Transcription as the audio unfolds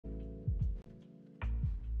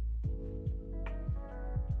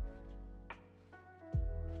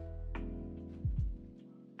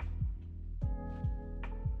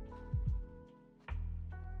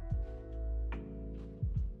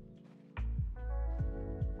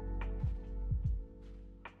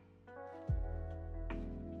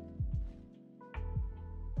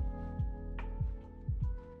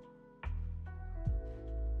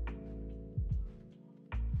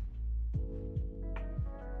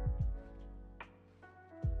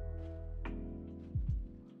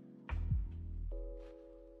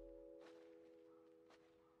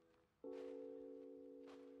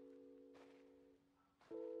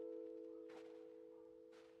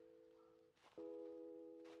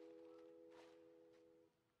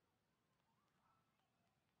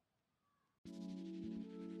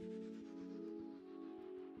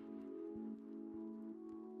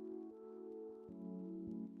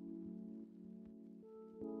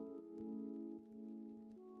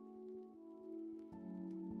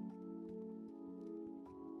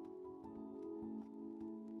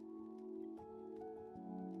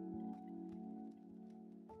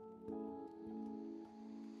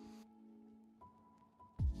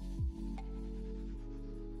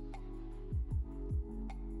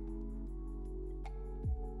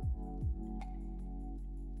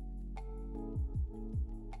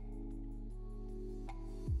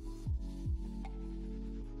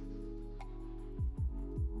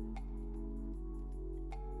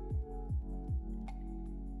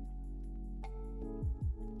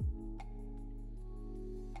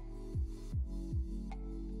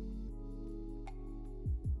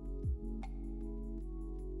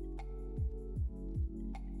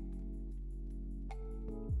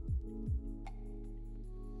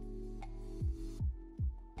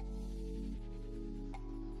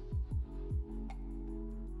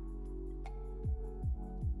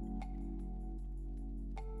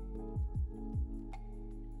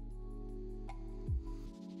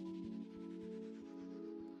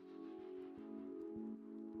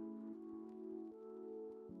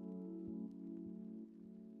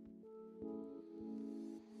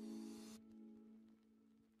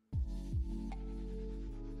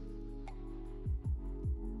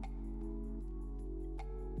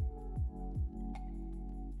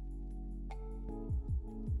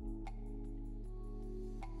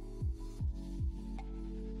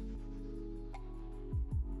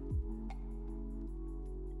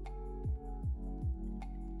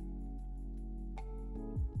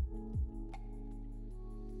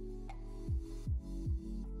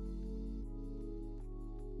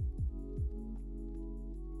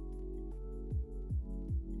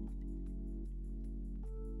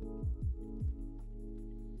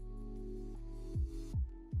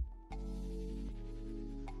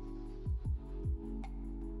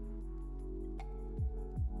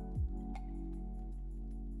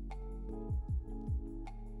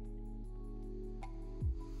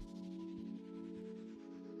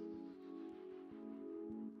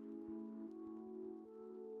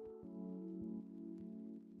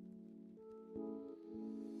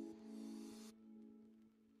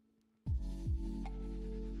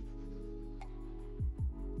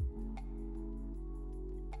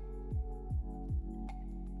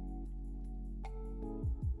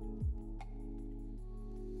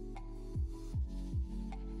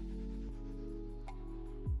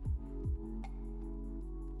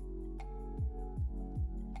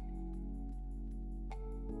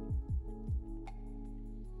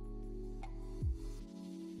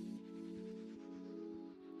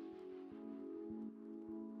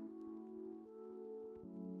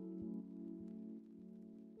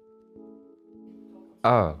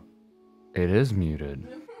Oh, it is muted.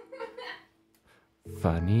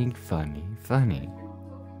 Funny, funny, funny.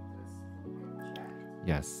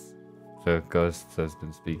 Yes. The ghost has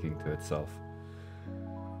been speaking to itself.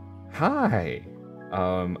 Hi.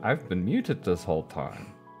 I've been muted this whole time.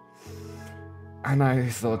 And I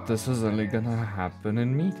thought this was only gonna happen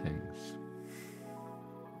in meetings.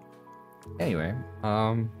 Anyway,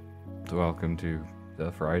 welcome to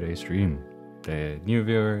the Friday stream. The new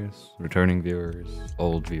viewers, returning viewers,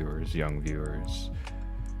 old viewers, young viewers,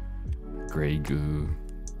 Grey Goo.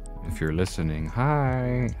 If you're listening,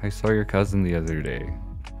 hi! I saw your cousin the other day.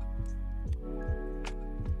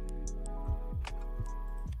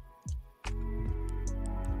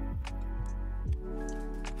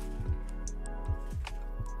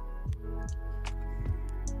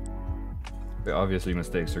 Obviously,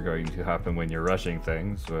 mistakes are going to happen when you're rushing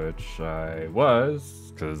things, which I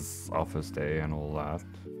was, because office day and all that.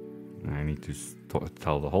 I need to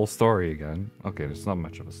tell the whole story again. Okay, it's not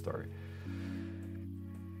much of a story.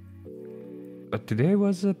 But today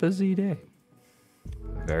was a busy day.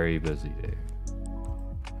 A very busy day.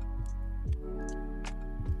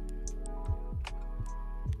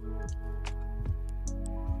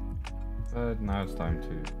 But now it's time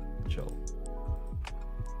to chill.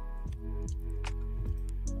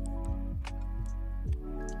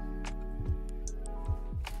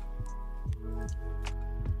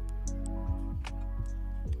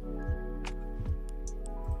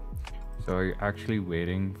 So are you actually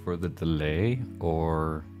waiting for the delay,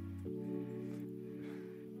 or...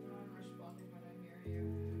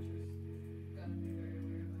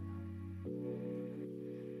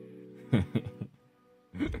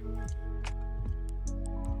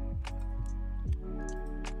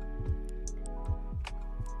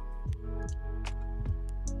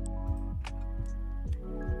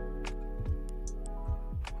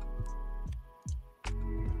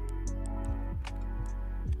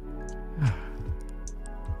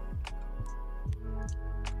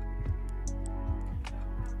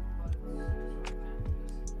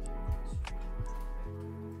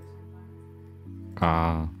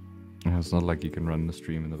 It's not like you can run the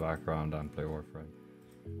stream in the background and play Warframe.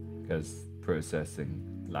 Because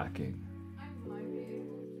processing lacking. I might be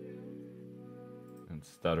able to. And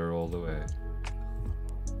stutter all the way.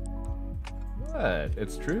 What?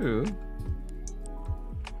 It's true.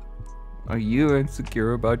 Are you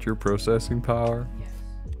insecure about your processing power? Yes.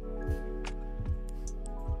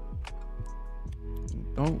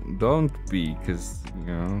 Don't be, because, you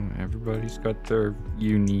know, everybody's got their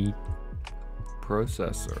unique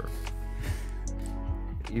processor.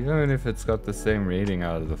 Even if it's got the same rating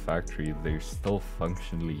out of the factory, they're still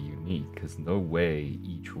functionally unique, because no way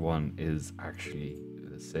each one is actually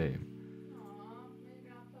the same. Aw, maybe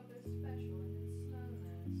I thought it's special in its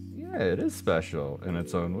slowness. Yeah, it is special in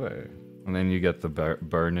its own way. And then you get the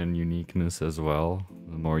burn-in uniqueness as well.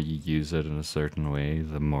 The more you use it in a certain way,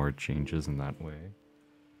 the more it changes in that way.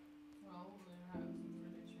 Well, it hasn't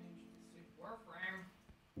really changed the Warframe.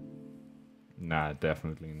 Nah,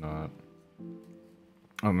 definitely not.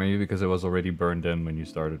 Oh, maybe because it was already burned in when you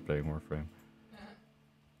started playing Warframe.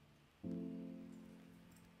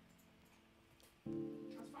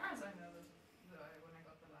 As far as I know, when I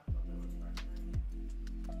got the laptop, it was burned.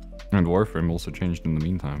 And Warframe also changed in the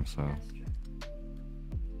meantime, so... That's true.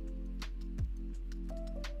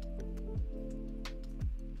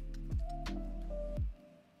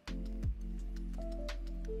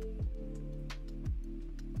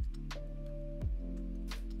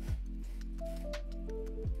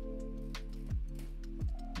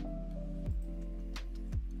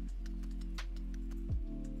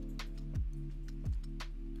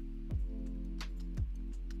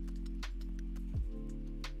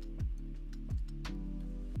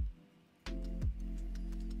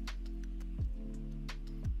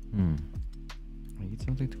 I need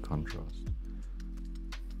something to contrast.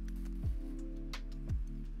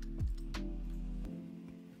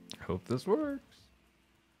 I hope this works.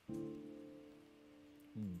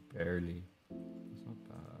 Barely. It's not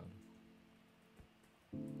bad.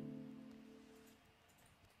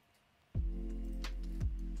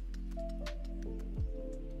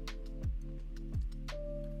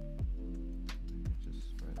 Just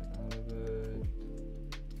spread it out a bit.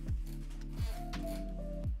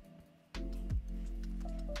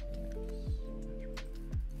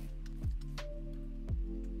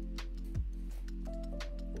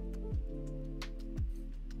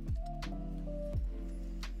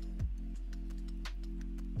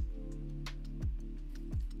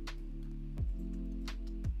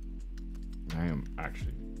 I am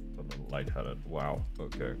actually a little lightheaded. Wow.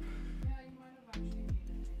 Okay. Yeah, you might have actually needed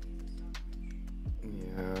maybe so much.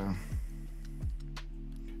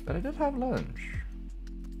 But I did have lunch.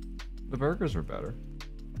 The burgers were better.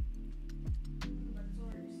 But it's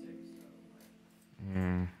already 6, so like.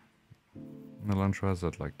 Mm. My lunch was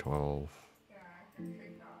at like 12. Yeah, I can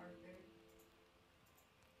shake that arcade.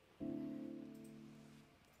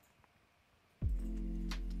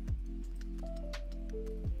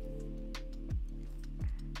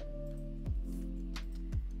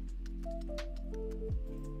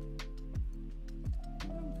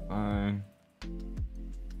 Fine. He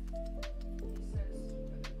says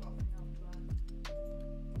with a coughing up blood.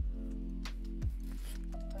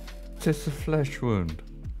 It's a flesh wound.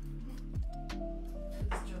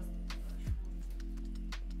 It's just a flesh wound.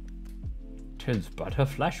 Tis but a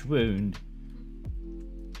flesh wound.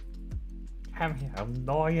 Come here, I'll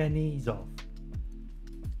gnaw your knees off.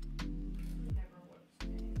 Never watched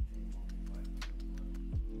anything on Fight.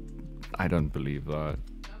 I don't believe that.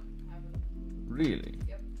 Nope, haven't. Really?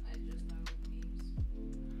 Yep, I just know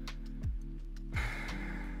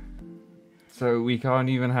memes. So we can't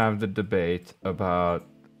even have the debate about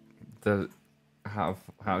the how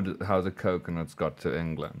the coconuts got to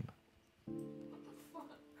England What the fuck?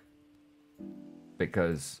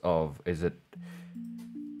 because of, is it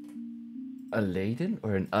a laden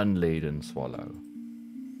or an unladen swallow?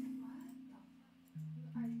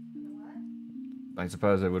 What? I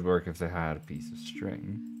suppose it would work if they had a piece of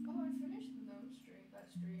string. Oh, I finished the nose string. That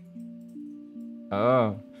string.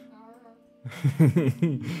 Oh.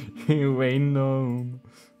 You ain't known.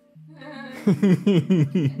 Enzo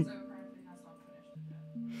apparently has not finished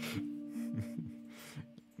it yet.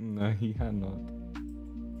 No, he had not.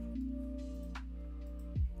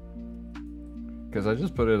 Because I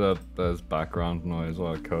just put it up as background noise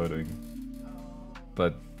while coding. Oh.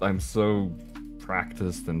 But I'm so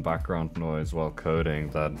practiced in background noise while coding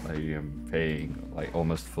that I am paying like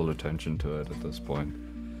almost full attention to it at this point.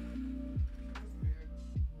 That's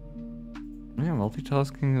weird. Yeah,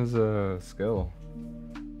 multitasking is a skill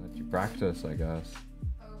that you practice, I guess.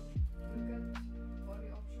 Oh, look at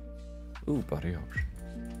body options. Ooh, body options.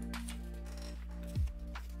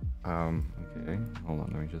 Okay, hold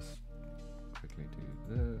on, let me just quickly do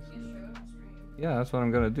this. You can show it on stream. Yeah, that's what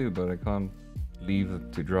I'm gonna do, but I can't leave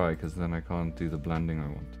it to dry because then I can't do the blending I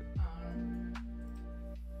want to.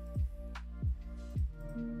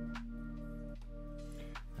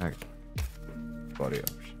 Oh. Okay. Body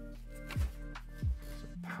option. So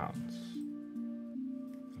pounce. Is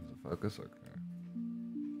the focus okay?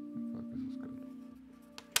 Focus is good.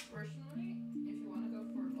 Personally, if you want to go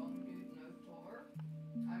for a long dude no tour,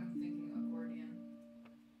 I'm thinking accordion.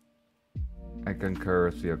 I concur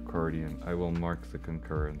with the accordion. I will mark the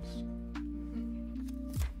concurrence.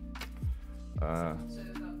 So is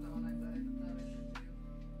that the one I should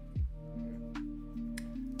do?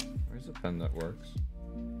 Where's the pen that works?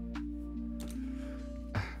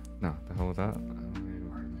 No, the hell with that.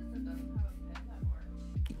 Hardness that doesn't have a pen that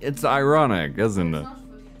works. It's ironic, isn't It's it? not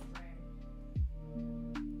fully in frame.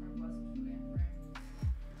 Or was it fully in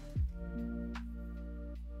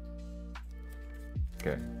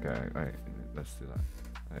frame? Okay, let's do that.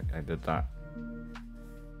 I did that.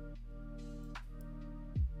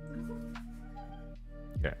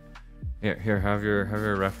 Yeah. Here, have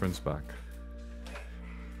your reference back. I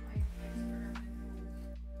experimental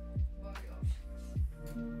body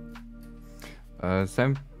options.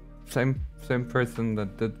 Same person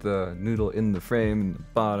that did the noodle in the frame in the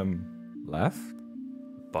bottom left.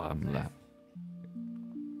 Bottom left.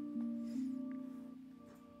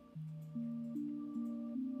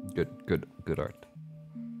 Good art.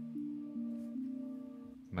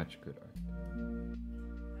 Much good art.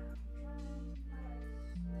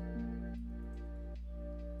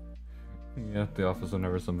 Yeah, at the office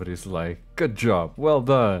whenever somebody's like, good job, well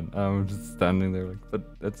done. I'm just standing there like,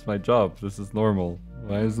 but that's my job. This is normal.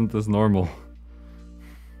 Why isn't this normal?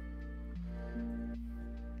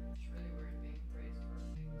 It's really weird being praised for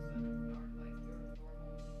things that aren't like your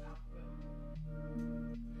normal output.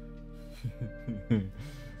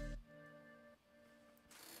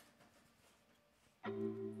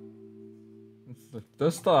 It's like,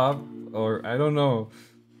 just stop, or I don't know.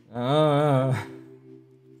 Ah.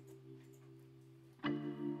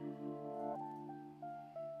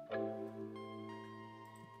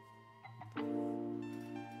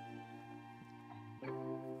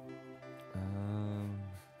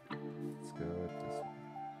 Let's go with this one.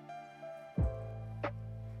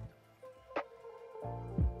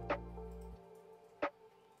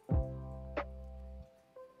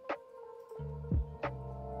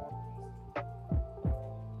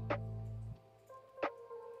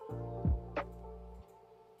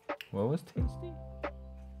 What was tasty? The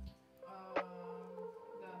amount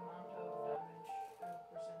of damage,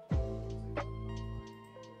 percentage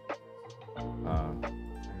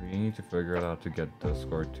We need to figure it out to get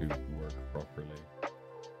Discord to work properly.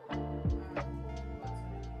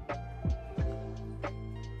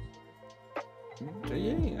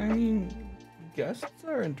 Yeah, I mean, guests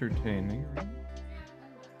are entertaining, right?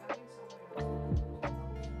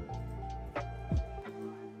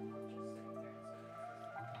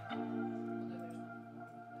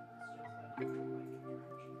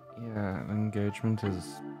 Yeah, engagement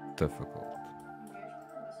is difficult.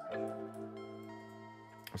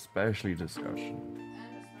 Especially discussion.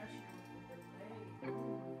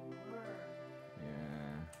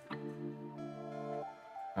 Yeah.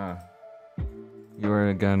 Ah. You are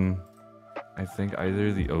again, I think,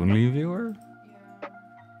 either the only viewer?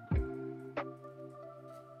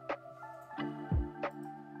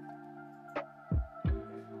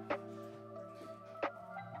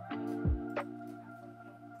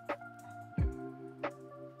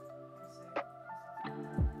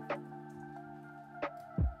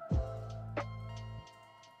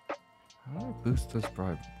 How do I boost this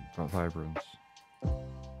vibrance? I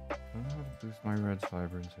don't know how to boost my red's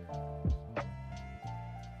vibrance here.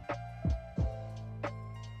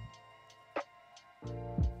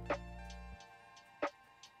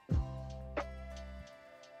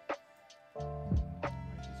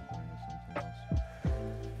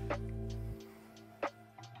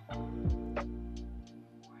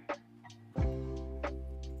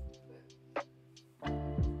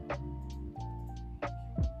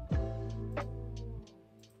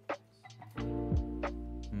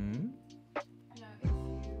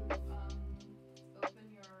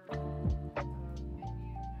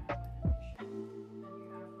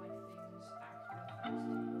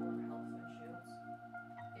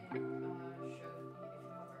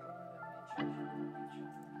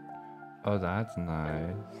 Oh, that's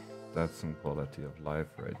nice. That's some quality of life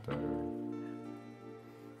right there.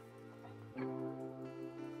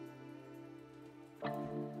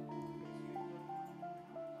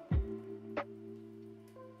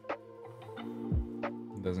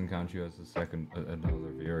 Doesn't count you as a second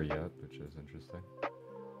another viewer yet, which is interesting.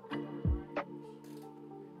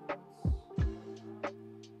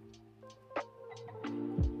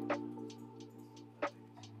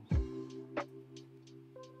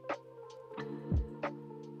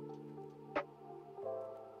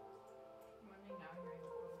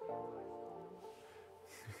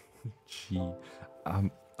 Gee,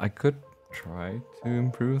 I could try to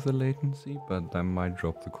improve the latency, but that might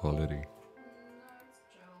drop the quality.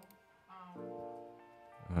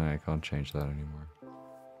 I can't change that anymore.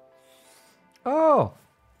 Oh!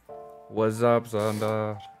 What's up,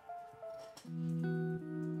 Zonda?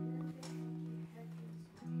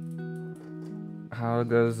 How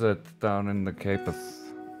goes it down in the Capus?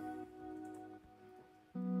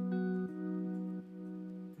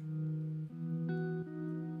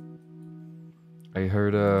 I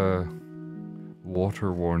heard a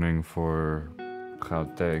water warning for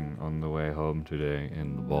Gauteng on the way home today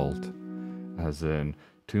in the vault. As in,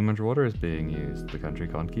 too much water is being used, the country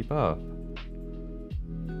can't keep up.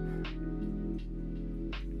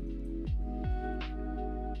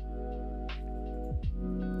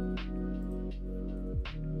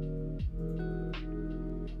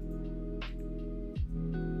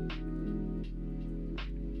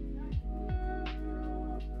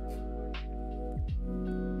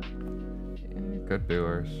 Could be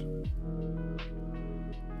worse.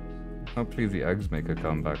 Hopefully the eggs make a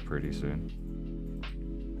comeback pretty soon.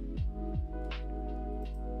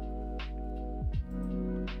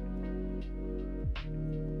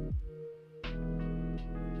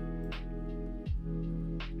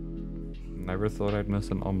 Never thought I'd miss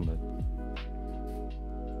an omelette.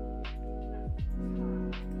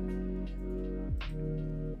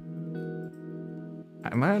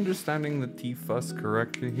 Am I understanding the T-fuss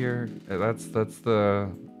correctly here? That's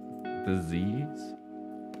the disease?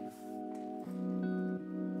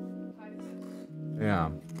 Yeah.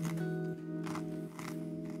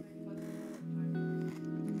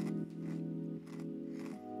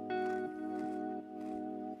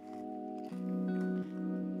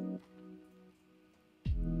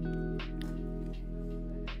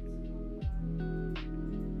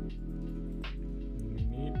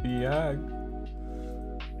 Need the egg.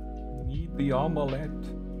 Need the omelette.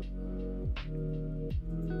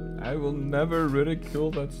 I will never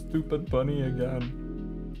ridicule that stupid bunny again.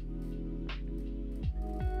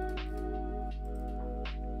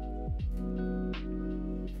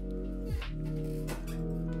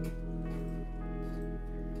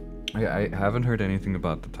 I haven't heard anything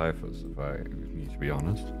about the typhus, if I need to be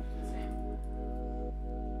honest.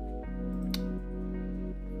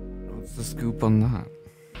 What's the scoop on that?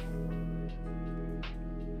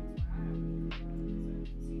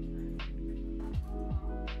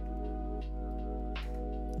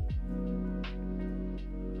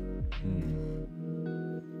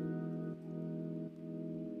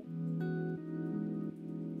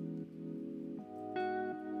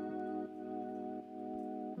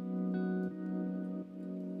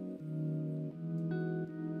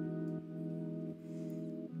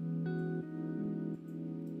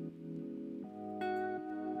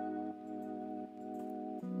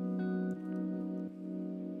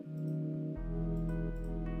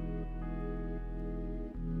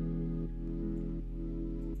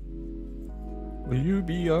 Will you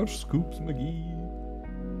be our Scoops McGee?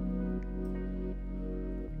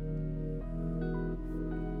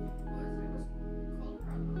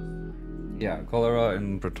 Yeah, cholera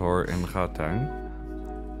in Pretoria in Gauteng.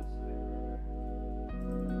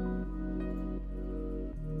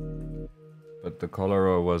 But the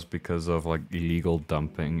cholera was because of like illegal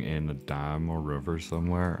dumping in a dam or river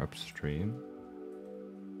somewhere upstream.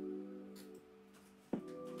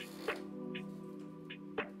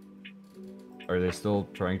 Are they still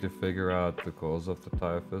trying to figure out the cause of the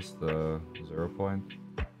typhus, the 0 point?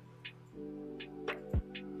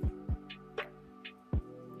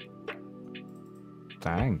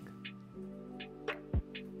 Tank.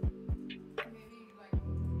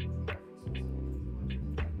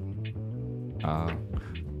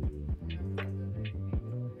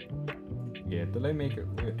 Yeah, they make it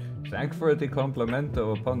weird. Thank for the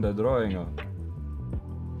complimento upon the drawing.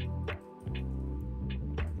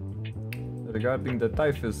 Regarding the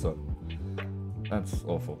typhus. That's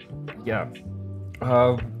awful. Yeah.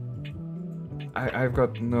 I've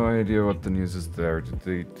got no idea what the news is there.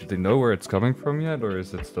 Did they know where it's coming from yet, or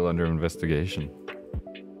is it still under investigation?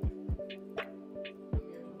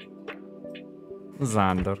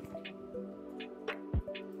 Xander.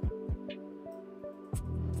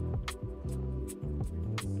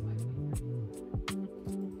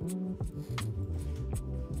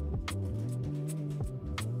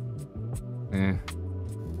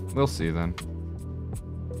 We'll see then.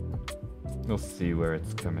 We'll see where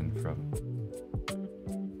it's coming from.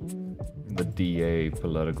 The DA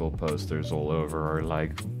political posters all over are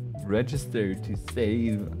like, register to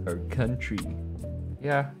save our country.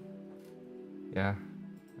 Yeah. Yeah,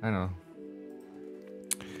 I know.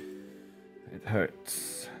 It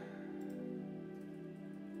hurts.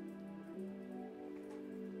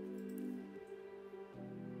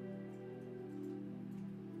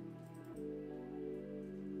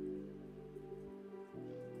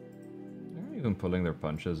 They're not even pulling their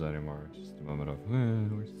punches anymore. It's just a moment of,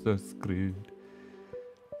 we're so screwed.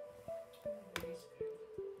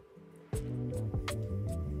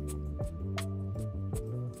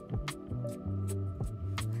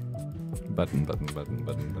 Button.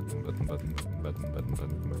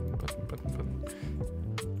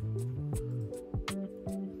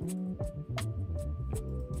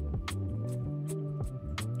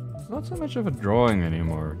 It's not so much of a drawing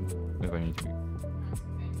anymore, if I need to.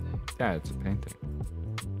 Yeah, it's a painting.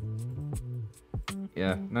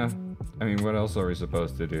 Yeah, no. I mean, what else are we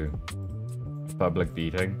supposed to do? Public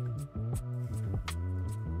beating?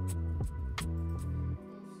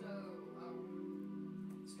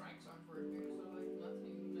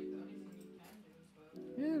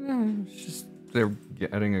 It's just they're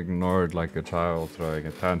getting ignored like a child throwing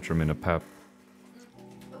a tantrum in a pep.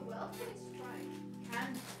 A well-paid strike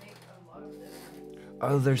can make a lot of difference.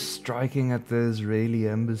 Oh, they're striking at the Israeli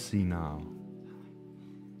embassy now.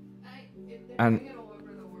 They're doing it all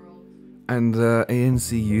over the world. And the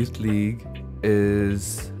ANC Youth League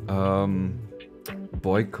is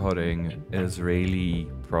boycotting Israeli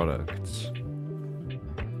products.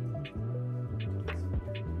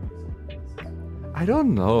 I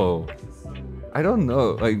don't know.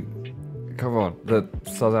 Like, come on. The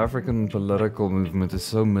South African political movement is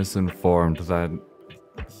so misinformed that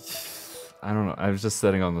I don't know. I was just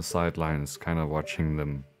sitting on the sidelines, kind of watching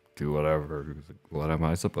them do whatever. What am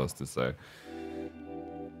I supposed to say?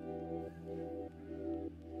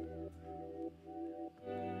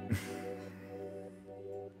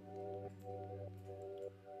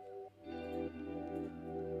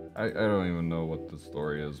 I don't even know what the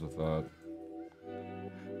story is with that.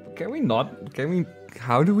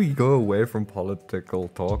 How do we go away from political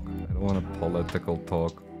talk? I don't want a political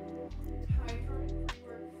talk.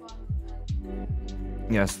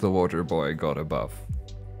 Yes, the water boy got a buff.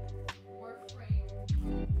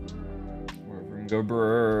 Warframe go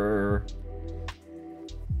brrr.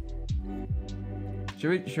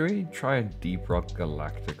 Should we try a Deep Rock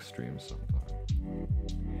Galactic stream sometime?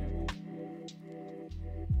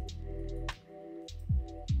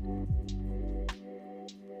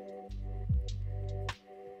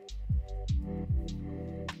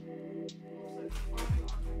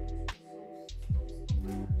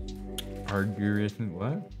 Argument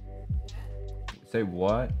what? Say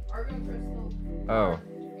what? Oh.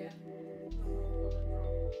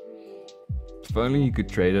 If only you could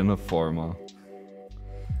trade in a Forma.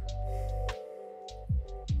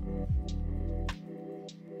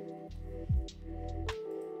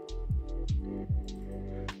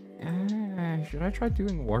 Should I try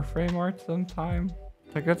doing Warframe art sometime?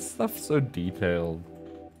 Like, that stuff's so detailed.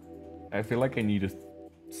 I feel like I need to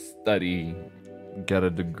study, get a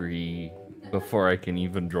degree, before I can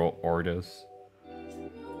even draw artists. No, you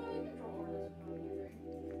can draw artists without measuring.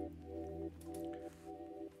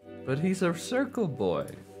 But he's a circle boy.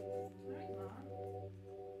 No, he's not.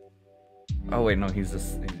 Oh wait, no, he's a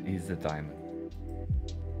diamond.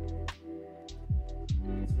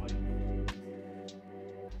 It's white.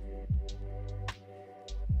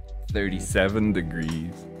 37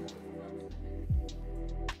 degrees.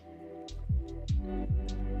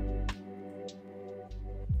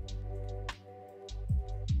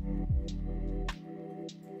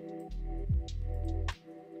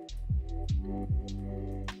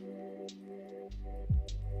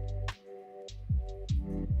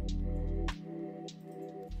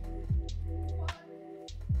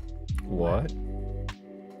 What?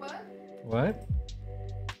 What? What?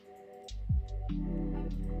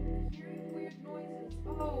 I'm hearing weird noises.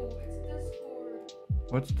 Oh, it's Discord.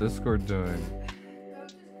 What's Discord doing?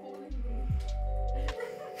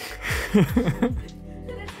 They're just calling me.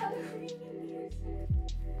 And it's Halloween music.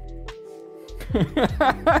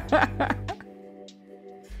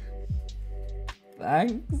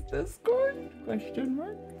 Thanks, Discord? Question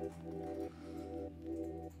mark?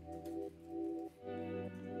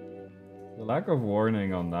 The lack of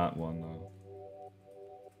warning on that one, though.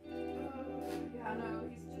 Yeah, no,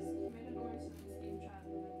 he made a noise in the Steam chat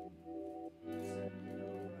and then said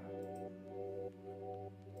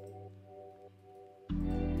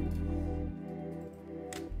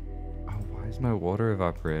Oh, why is my water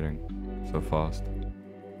evaporating so fast?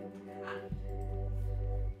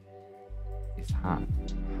 It's hot.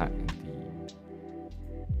 Hot indeed.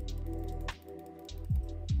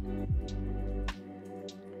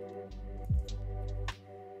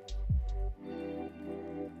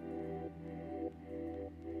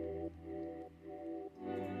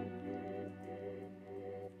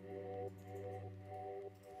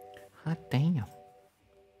 Hot damn.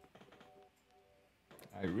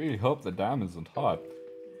 I really hope the dam isn't hot.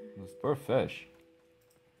 Those poor fish.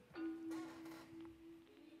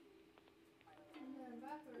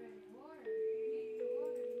 evaporating water. You need the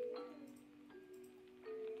water.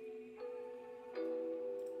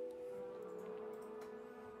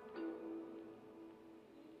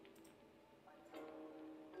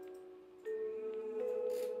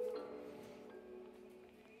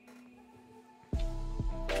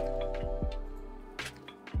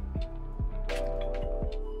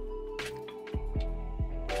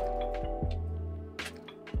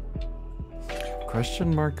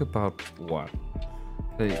 Question mark about what?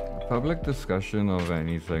 The public discussion of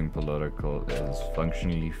anything political is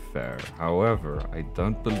functionally fair. However, I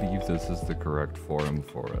don't believe this is the correct forum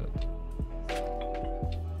for it.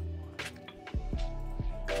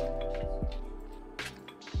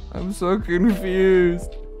 I'm so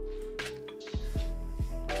confused.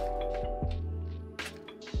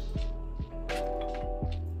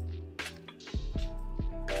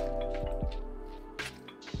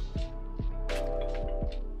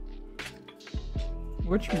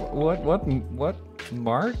 What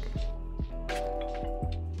mark?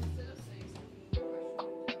 Instead of saying something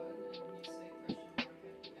question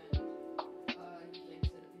mark at the end, he thinks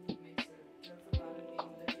that it makes it joke about it being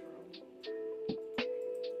literal.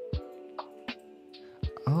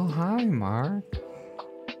 Oh, hi, Mark.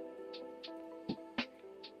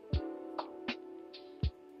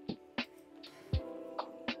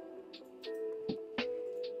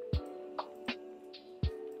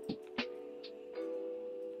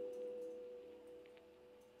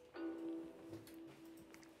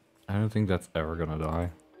 I don't think that's ever gonna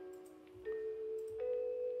die.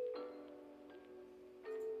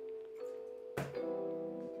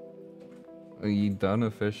 Are you done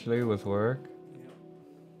officially with work? Yeah.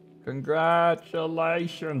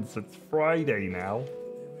 Congratulations, it's Friday now.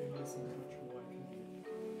 Maybe isn't much more I can do.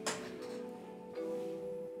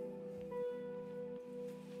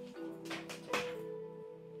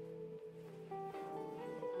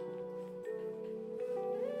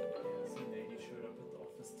 Yeah, some lady showed up at the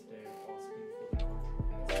office today asking for the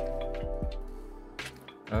contract.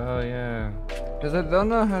 Oh yeah. Because I don't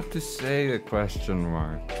know how to say a question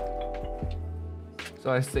mark.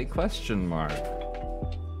 So I say question mark.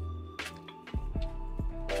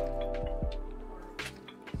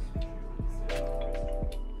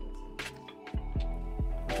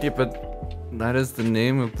 Yeah, but that is the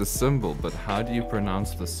name of the symbol, but how do you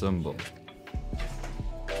pronounce the symbol?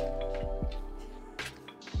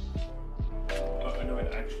 Oh, no,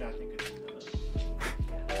 actually, I think it's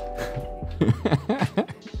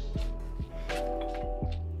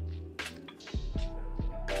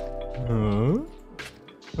Huh?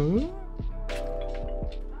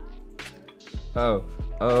 Huh?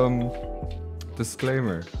 Oh,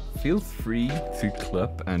 disclaimer. feel free to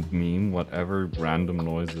clip and meme whatever random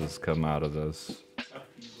noises come out of this.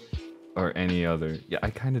 Or any other. Yeah,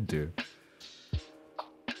 I kind of do.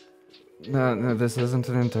 No, this isn't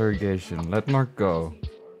an interrogation. Let Mark go.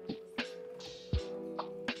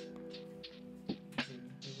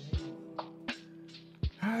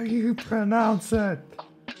 How do you pronounce it?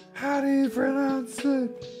 How do you pronounce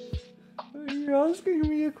it? Are you asking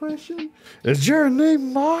me a question? Is your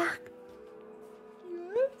name Mark?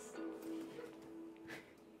 Yes.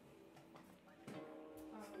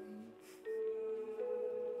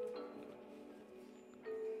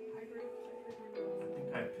 I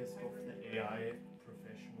think I pissed off the AI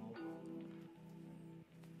professional.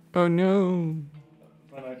 Oh no.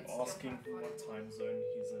 But I'm asking what time zone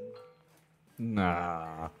he's in.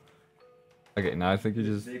 Nah. Okay, now I think you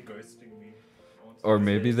just... They're ghosting me. Or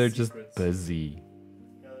maybe they're just just busy.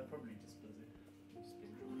 Yeah, they're probably just busy. Just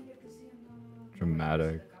being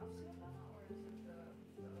Dramatic.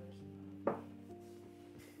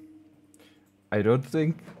 I don't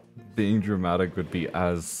think being dramatic would be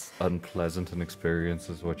as unpleasant an experience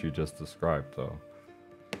as what you just described, though.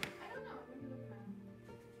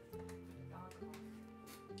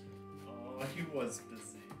 Oh, he was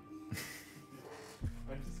busy.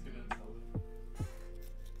 I'm just gonna tell him.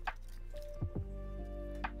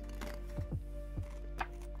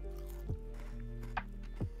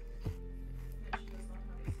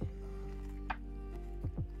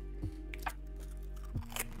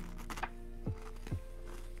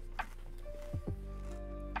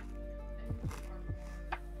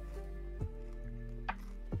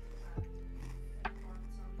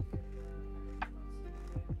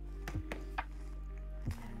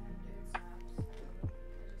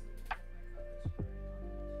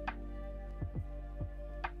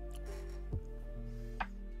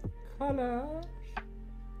 Kalash!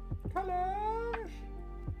 Kalash!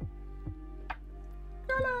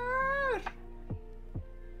 Kalash!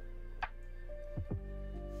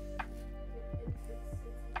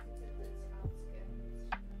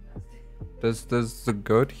 Does the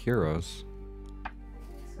goat hear us?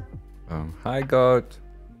 Oh, hi goat!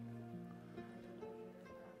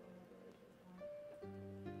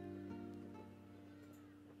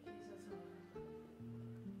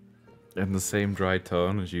 In the same dry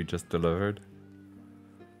tone as you just delivered?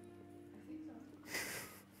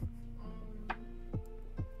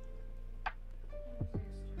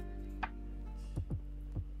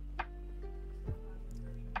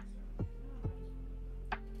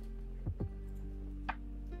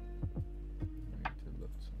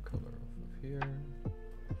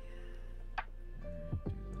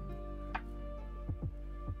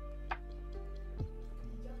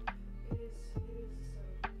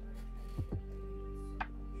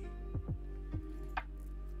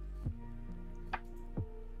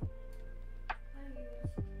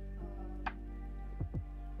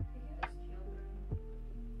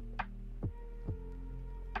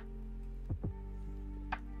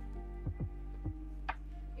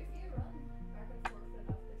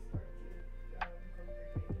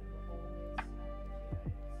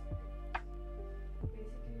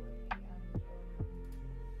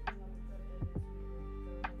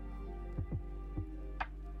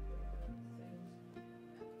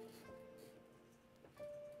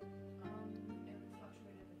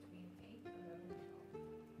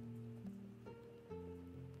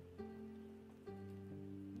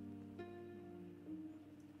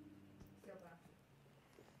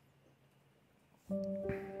 Need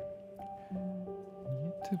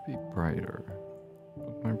to be brighter.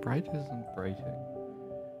 But my bright isn't brighting.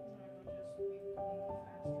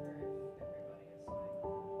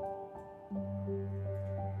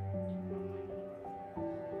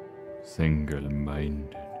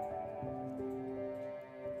 Single-minded.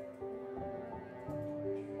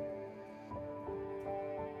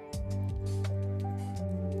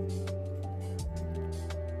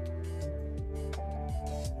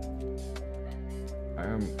 I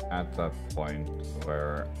am at that point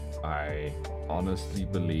where I honestly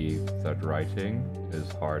believe that writing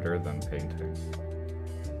is harder than painting.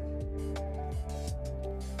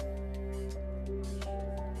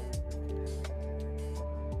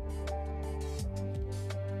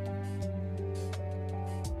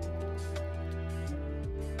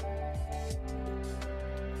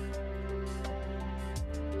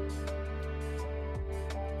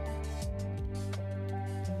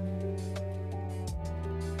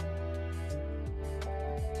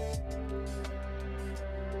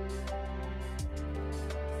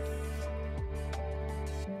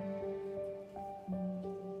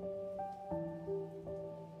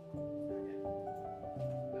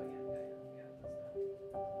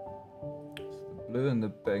 Blue and the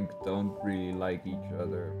pink don't really like each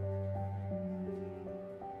other.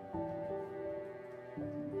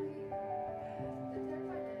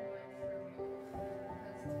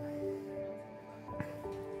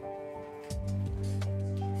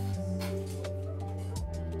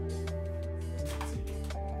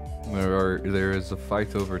 There is a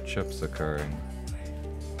fight over chips occurring.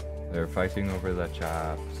 They're fighting over the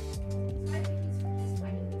chaps.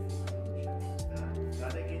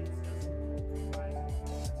 That again is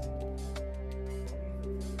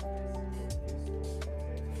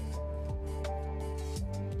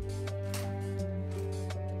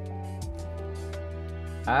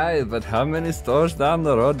Aye, but how many stores down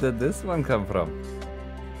the road did this one come from?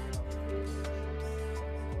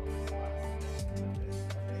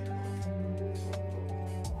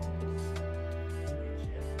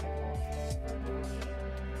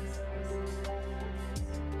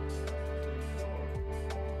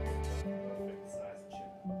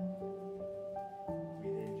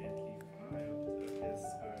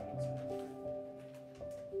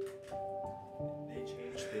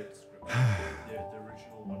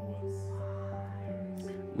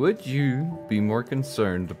 Would you be more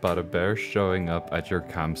concerned about a bear showing up at your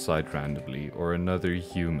campsite randomly or another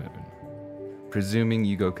human? Presuming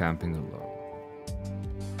you go camping alone.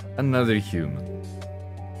 Another human.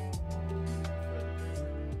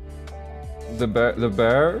 The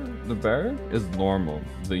bear is normal.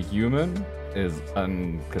 The human is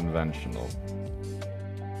unconventional.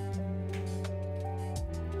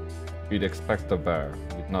 You'd expect a bear.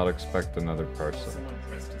 You'd not expect another person.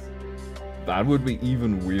 That would be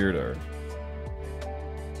even weirder.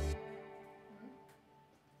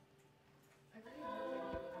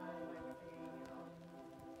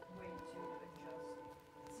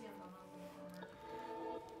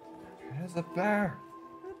 There's a bear!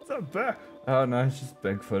 It's a bear! Oh no, it's just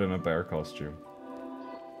Bigfoot in a bear costume.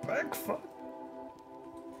 Bigfoot!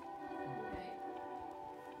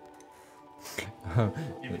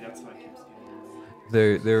 Maybe that's why it keeps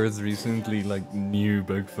getting There was recently like new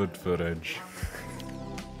Bigfoot footage.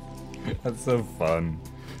 That's so fun.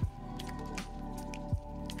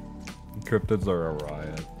 Cryptids are a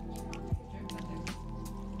riot.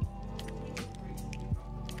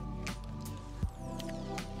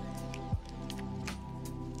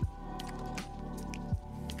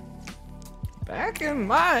 Back in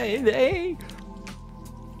my day.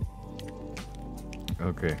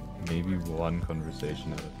 Okay, maybe one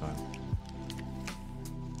conversation at a time.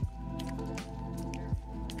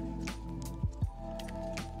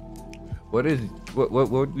 What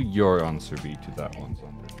would your answer be to that one,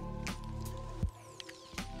 Sander?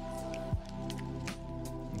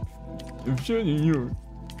 I'm showing you yours.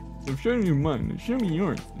 I'm showing you mine. Show me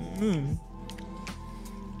yours.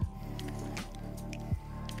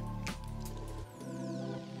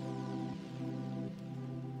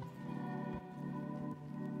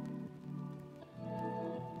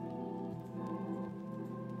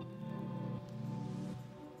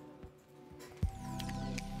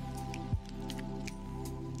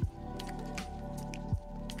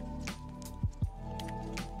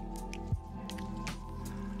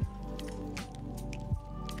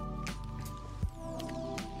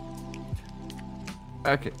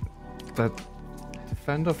 Okay, but to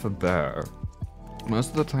fend off a bear, most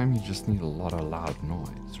of the time you just need a lot of loud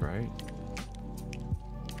noise, right?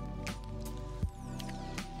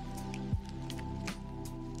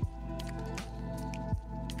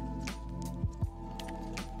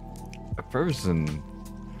 A person,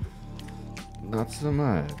 not so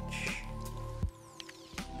much.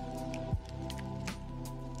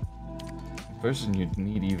 A person, you'd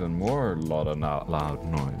need even more lot of loud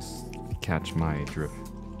noise. Catch my drift.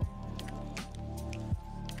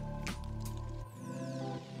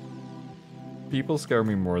 People scare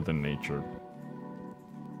me more than nature.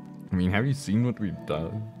 I mean, have you seen what we've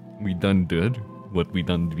done? We done did what we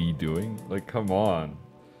done be doing? Like, come on.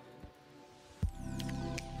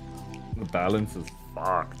 The balance is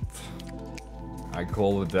fucked. I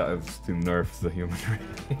call the devs to nerf the human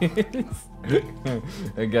race.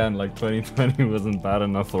 Again, like 2020 wasn't bad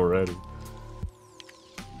enough already.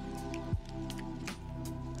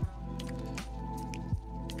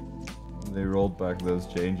 They rolled back those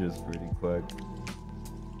changes pretty quick.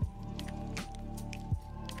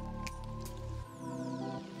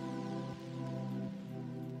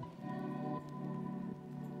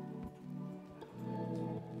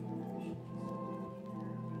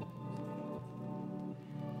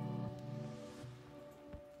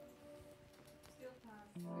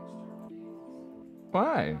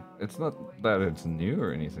 Why? It's not that it's new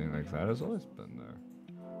or anything like that. It's always been there.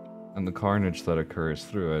 And the carnage that occurs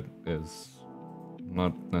through it is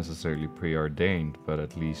Not necessarily preordained, but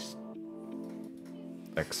at least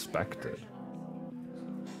expected.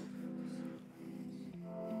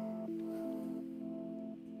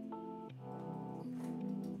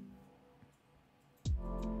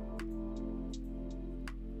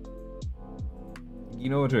 You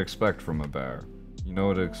know what to expect from a bear. You know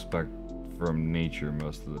what to expect from nature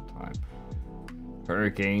most of the time.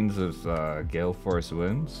 Hurricanes with gale force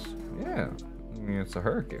winds? Yeah, I mean, it's a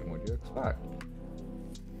hurricane. What do you expect?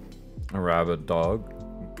 A rabid dog,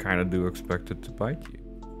 kind of do expect it to bite you.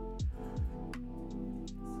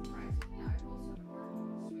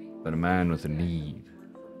 But a man with a need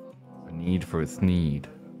for its need.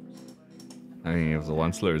 I mean, if the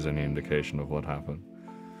Onceler is any indication of what happened.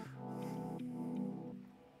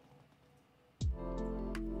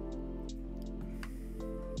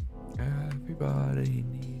 Everybody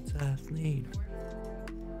needs a need.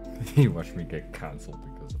 You watch me get cancelled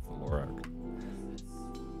because of the Lorac.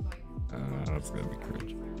 That's gonna be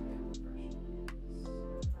cringe.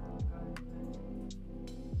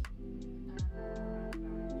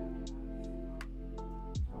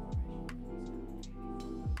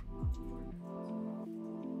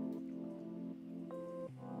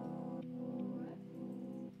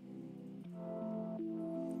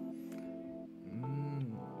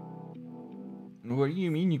 What do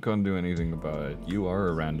you mean you can't do anything about it? You are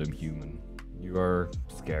a random human. You are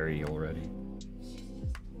scary already.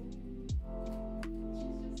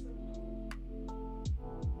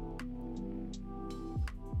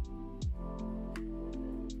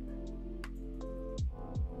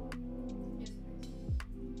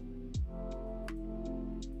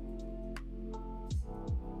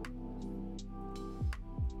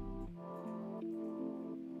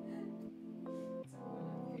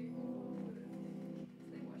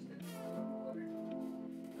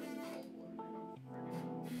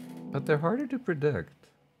 But they're harder to predict.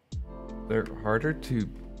 They're harder to...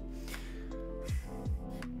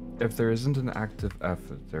 If there isn't an active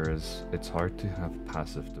effort, it's hard to have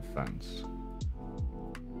passive defense.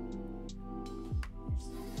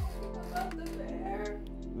 About the bear.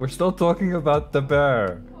 We're still talking about the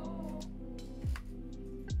bear.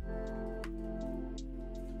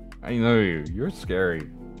 I know you. You're scary.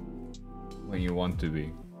 When you want to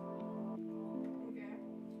be. Okay.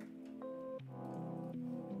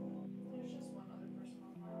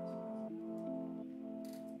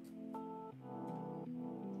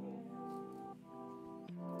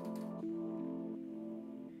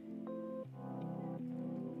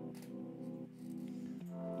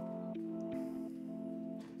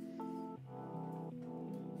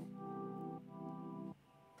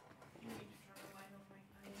 There's just one other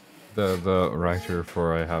person The writer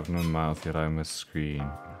for I have no mouth yet I must scream.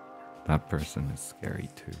 That person is scary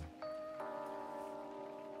too.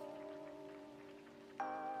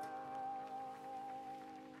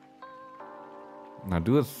 Now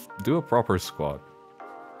do a proper squat.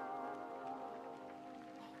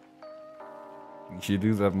 You should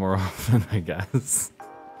do that more often, I guess.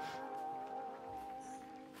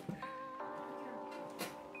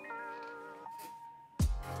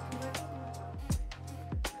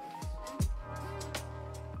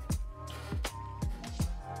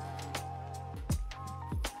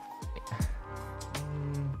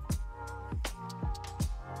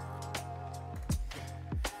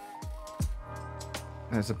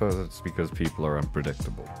 I suppose it's because people are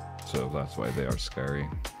unpredictable, so that's why they are scary.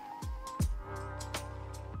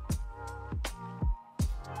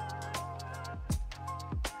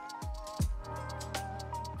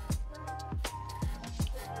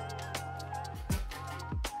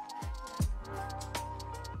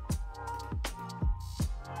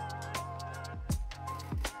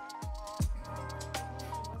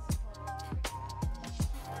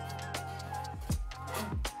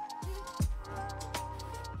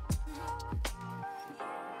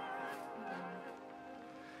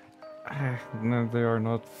 No, they are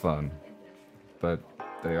not fun, but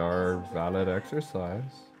they are valid exercise.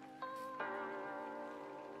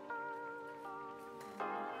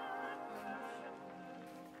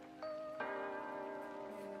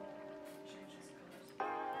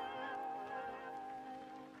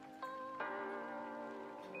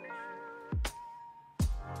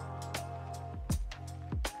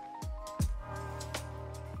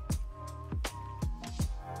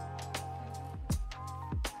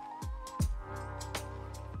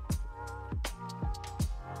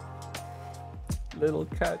 Little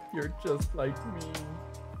cat, you're just like me.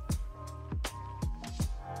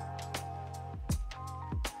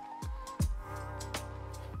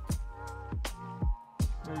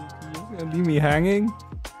 Are you just gonna leave me hanging?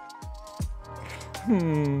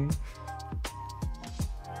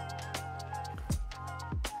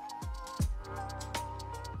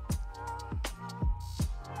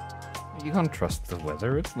 You can't trust the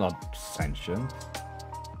weather, it's not sentient.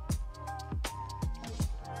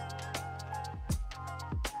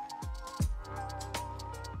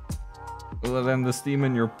 Well, then the steam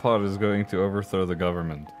in your pot is going to overthrow the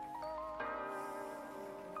government.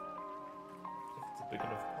 If it's a big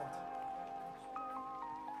enough pot.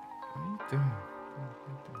 What are you doing?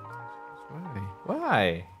 Why?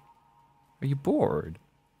 Why? Are you bored?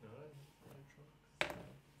 No,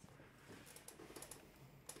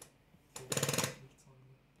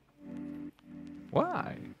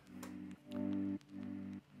 Why?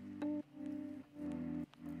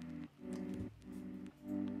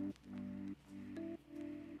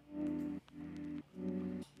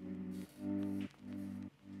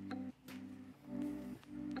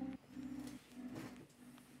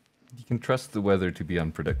 You can trust the weather to be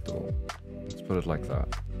unpredictable. Let's put it like that.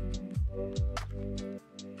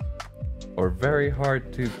 Or very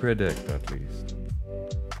hard to predict, at least.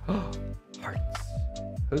 Hearts.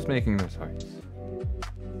 Who's making those hearts?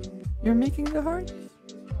 You're making the hearts?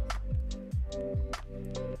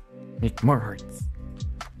 Make more hearts.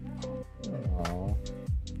 Aww.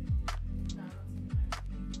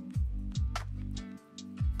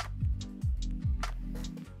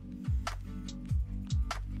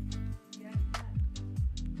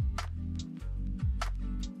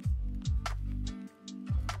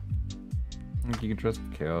 You can trust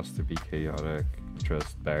chaos to be chaotic. You can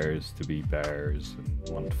trust bears to be bears and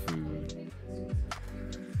want food.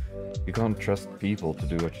 You can't trust people to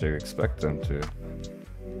do what you expect them to.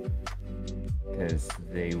 Because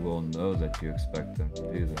they will know that you expect them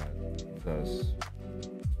to do that. Thus,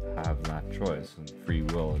 have that choice. And free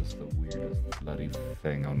will is the weirdest bloody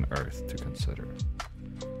thing on earth to consider.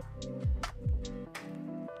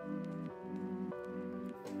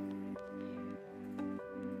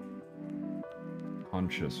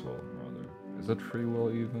 Conscious will, rather. Is it free will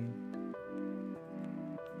even?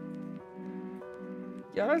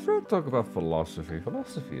 Yeah, I'd rather talk about philosophy.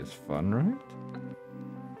 Philosophy is fun, right?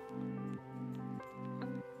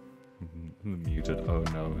 The muted oh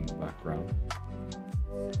no in the background.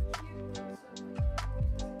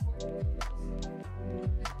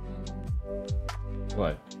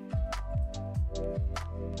 What?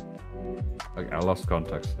 Okay, I lost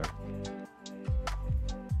context there.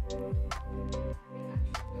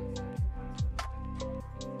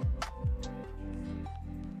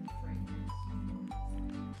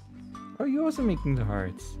 Oh, you're also making the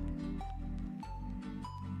hearts.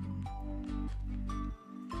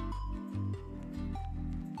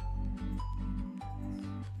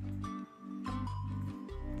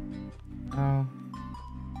 Oh,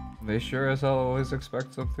 they sure as hell always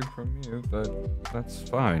expect something from you, but that's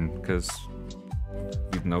fine, because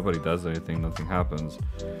if nobody does anything, nothing happens.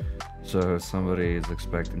 So somebody is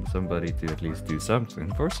expecting somebody to at least do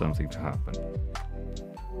something for something to happen.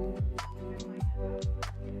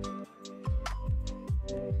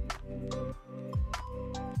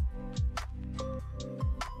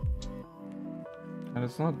 And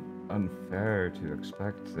it's not unfair to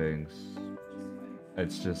expect things.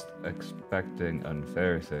 It's just expecting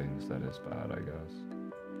unfair things that is bad, I guess.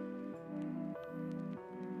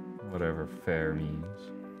 Whatever fair means.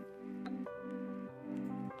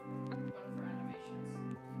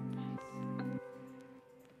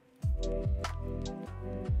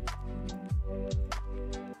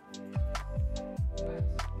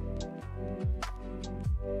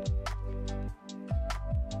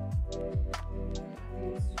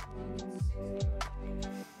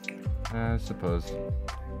 I suppose.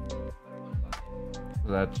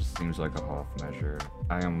 That just seems like a half measure.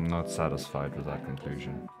 I am not satisfied with that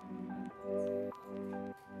conclusion.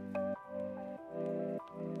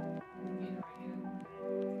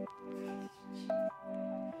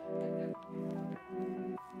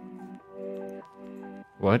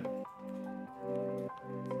 What?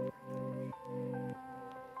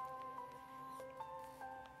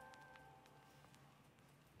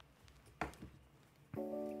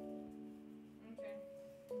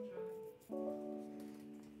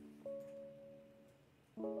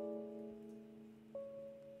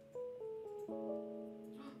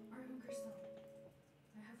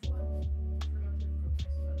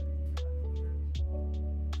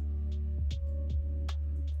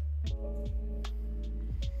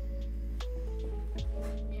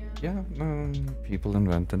 Yeah, people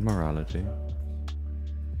invented morality.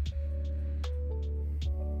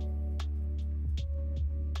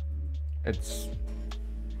 It's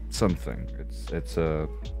something. It's a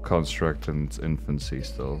construct in its infancy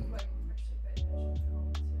still.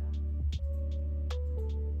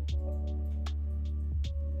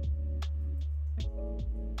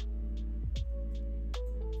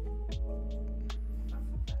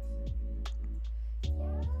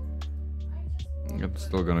 It's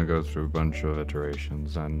still gonna go through a bunch of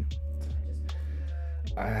iterations, and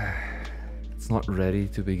it's not ready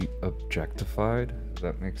to be objectified, if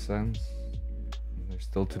that makes sense. There's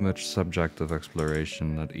still too much subjective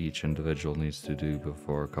exploration that each individual needs to do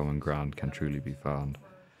before common ground can truly be found.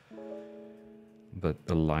 But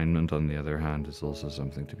alignment, on the other hand, is also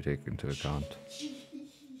something to be taken into account.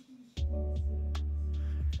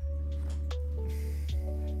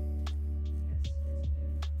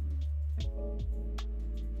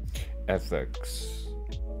 Ethics,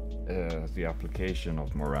 the application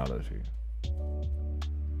of morality.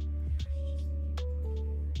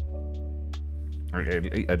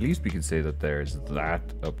 Okay, at least we can say that there's that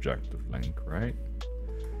objective link, right?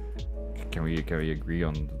 Can we agree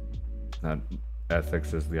on that?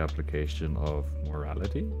 Ethics is the application of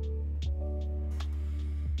morality?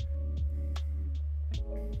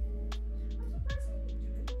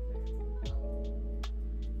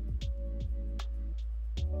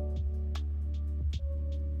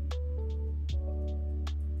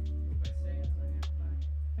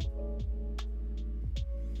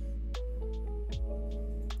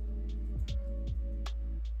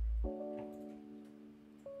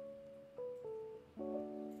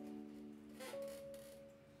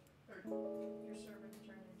 Your server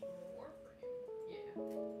turned into a warframe.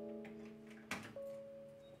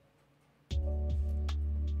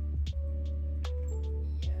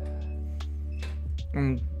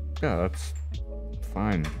 Yeah. Yeah, that's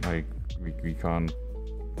fine. Like, we can't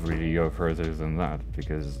really go further than that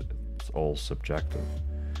because it's all subjective.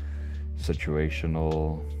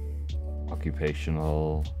 Situational,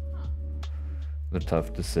 occupational, the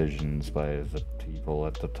tough decisions by the people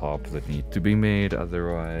at the top that need to be made,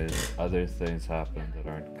 otherwise other things happen that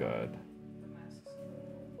aren't good. The masks.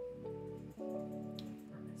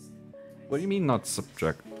 What do you mean not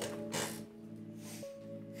subject?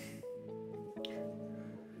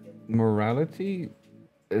 Morality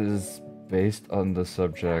is based on the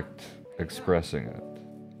subject expressing it.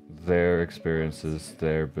 Their experiences,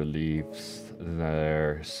 their beliefs,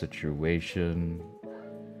 their situation.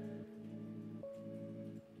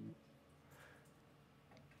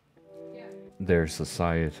 Yeah. Their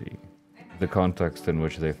society, the context in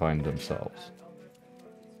which they find themselves.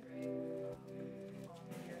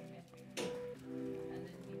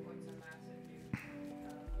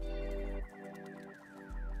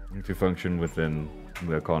 To function within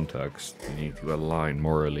the context, you need to align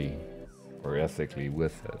morally or ethically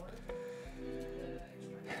with it.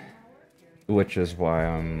 Which is why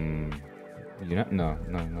I'm, no,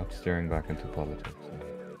 not steering back into politics.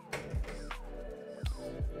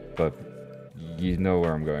 But you know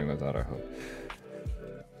where I'm going with that, I hope.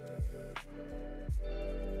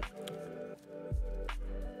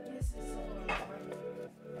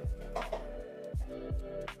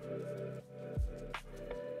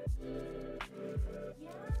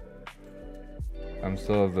 I'm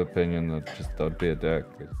still of the opinion that just don't be a dick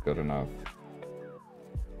is good enough.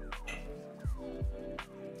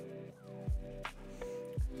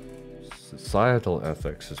 Societal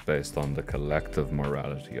ethics is based on the collective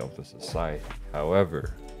morality of the society.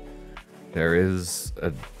 However, there is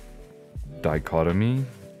a dichotomy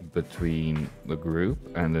between the group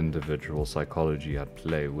and individual psychology at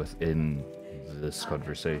play within this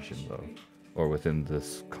conversation, though, or within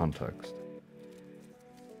this context.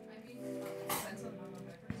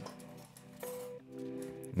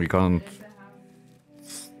 We can't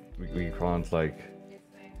like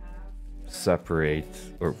separate,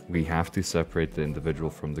 or we have to separate the individual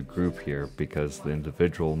from the group here, because the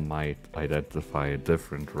individual might identify a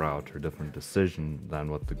different route or different decision than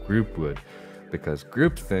what the group would, because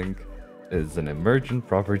groupthink is an emergent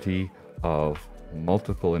property of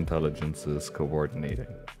multiple intelligences coordinating.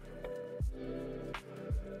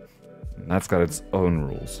 And that's got its own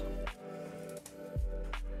rules.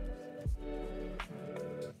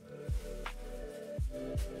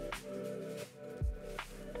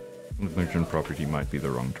 Emergent property might be the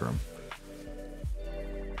wrong term.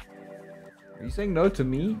 Are you saying no to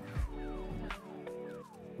me?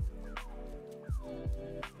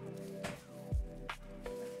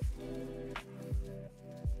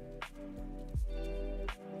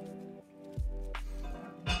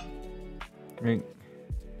 I mean,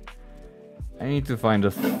 I need to find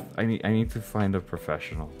a professional. I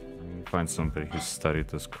need to find somebody who's studied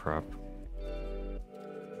this crap.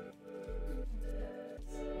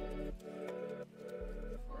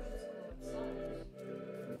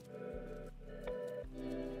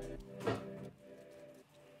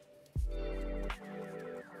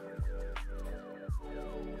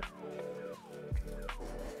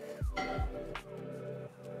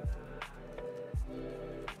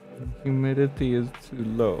 Humidity is too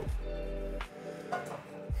low.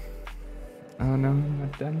 Oh no, I'm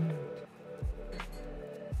not done yet.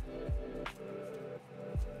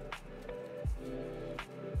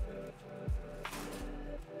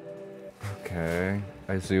 Okay,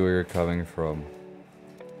 I see where you're coming from.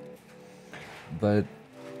 But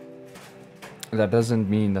that doesn't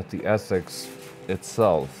mean that the ethics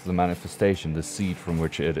itself, the manifestation, the seed from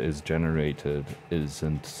which it is generated,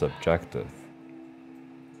 isn't subjective.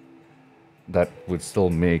 That would still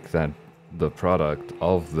make that the product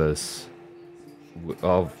of this,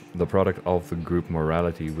 of the product of the group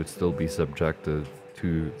morality would still be subjective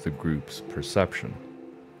to the group's perception.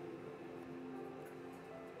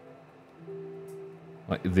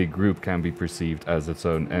 Like, the group can be perceived as its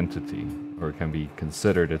own entity, or can be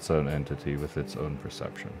considered its own entity with its own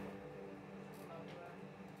perception.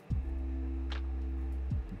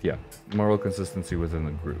 Yeah, moral consistency within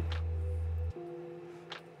the group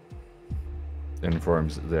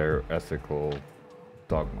informs their ethical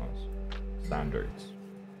dogmas, standards.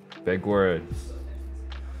 Big words.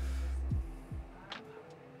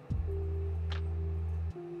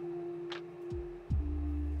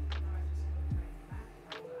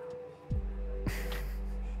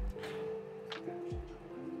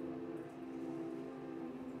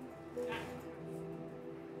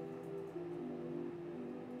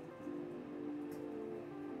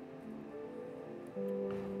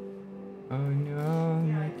 Oh no,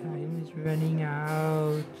 my time is running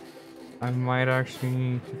out. I might actually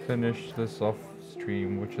need to finish this off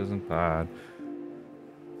stream, which isn't bad.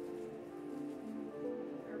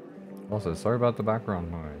 Also, sorry about the background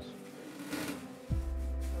noise.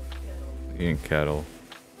 Eating kettle.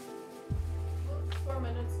 4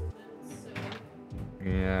 minutes and then so.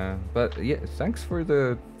 Yeah, but yeah, thanks for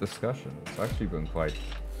the discussion. It's actually been quite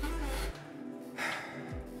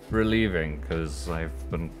relieving because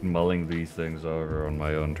I've been mulling these things over on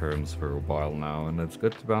my own terms for a while now, and it's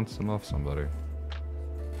good to bounce them off somebody.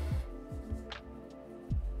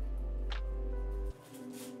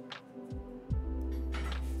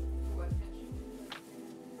 What can she do?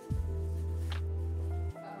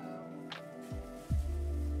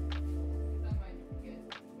 That might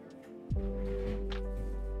get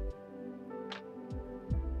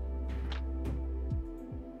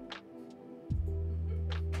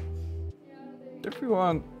If you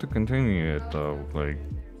want to continue it though, like,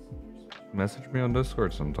 message me on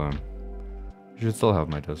Discord sometime. You should still have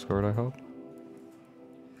my Discord, I hope.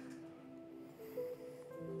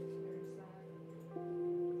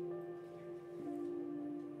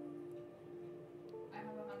 I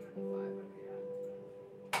have 105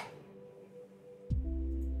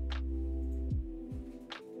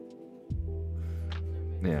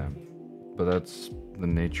 Yeah, but that's the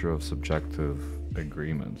nature of subjective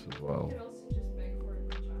agreements as well. You could also just beg for it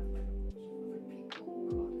and chat like a bunch of other people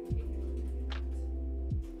who are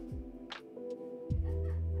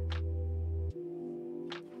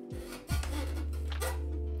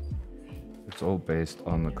It's all based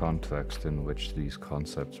on the context in which these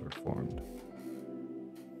concepts were formed.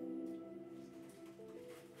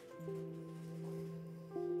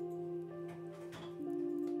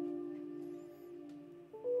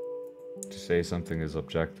 To say something is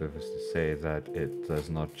objective is to say that it does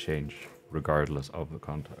not change regardless of the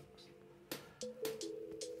context.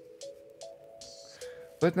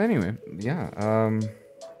 But anyway, yeah,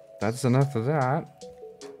 that's enough of that.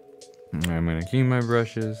 I'm gonna clean my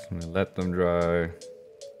brushes, I'm gonna let them dry.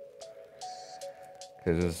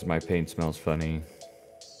 Because my paint smells funny.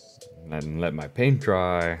 And let my paint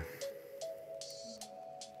dry.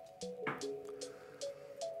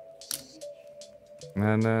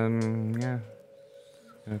 And then, yeah,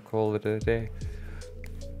 gonna call it a day.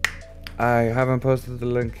 I haven't posted the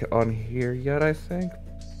link on here yet, I think.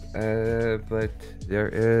 But there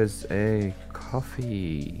is a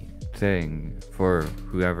coffee thing for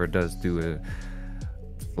whoever does do a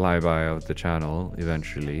flyby of the channel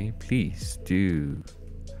eventually. Please do.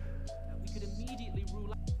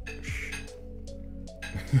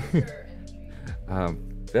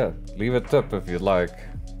 Yeah, leave a tip if you'd like.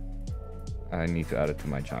 I need to add it to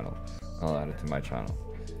my channel. I'll add it to my channel.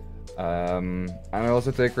 And I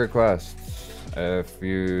also take requests. If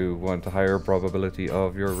you want a higher probability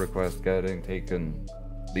of your request getting taken,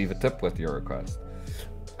 leave a tip with your request.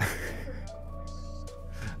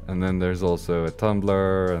 And then there's also a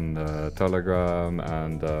Tumblr and a Telegram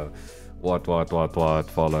and what,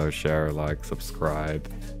 follow, share, like,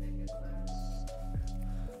 subscribe.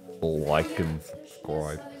 Like and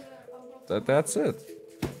subscribe. That's it.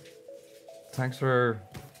 Thanks for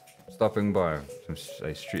stopping by.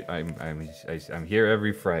 I'm here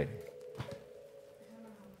every Friday.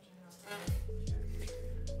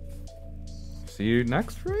 see you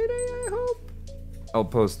next Friday, I hope. I'll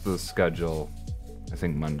post the schedule, I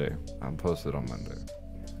think Monday. I'll post it on Monday.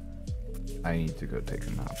 I need to go take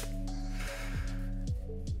a nap.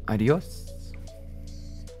 Adios.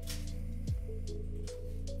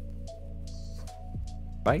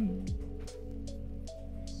 Bye.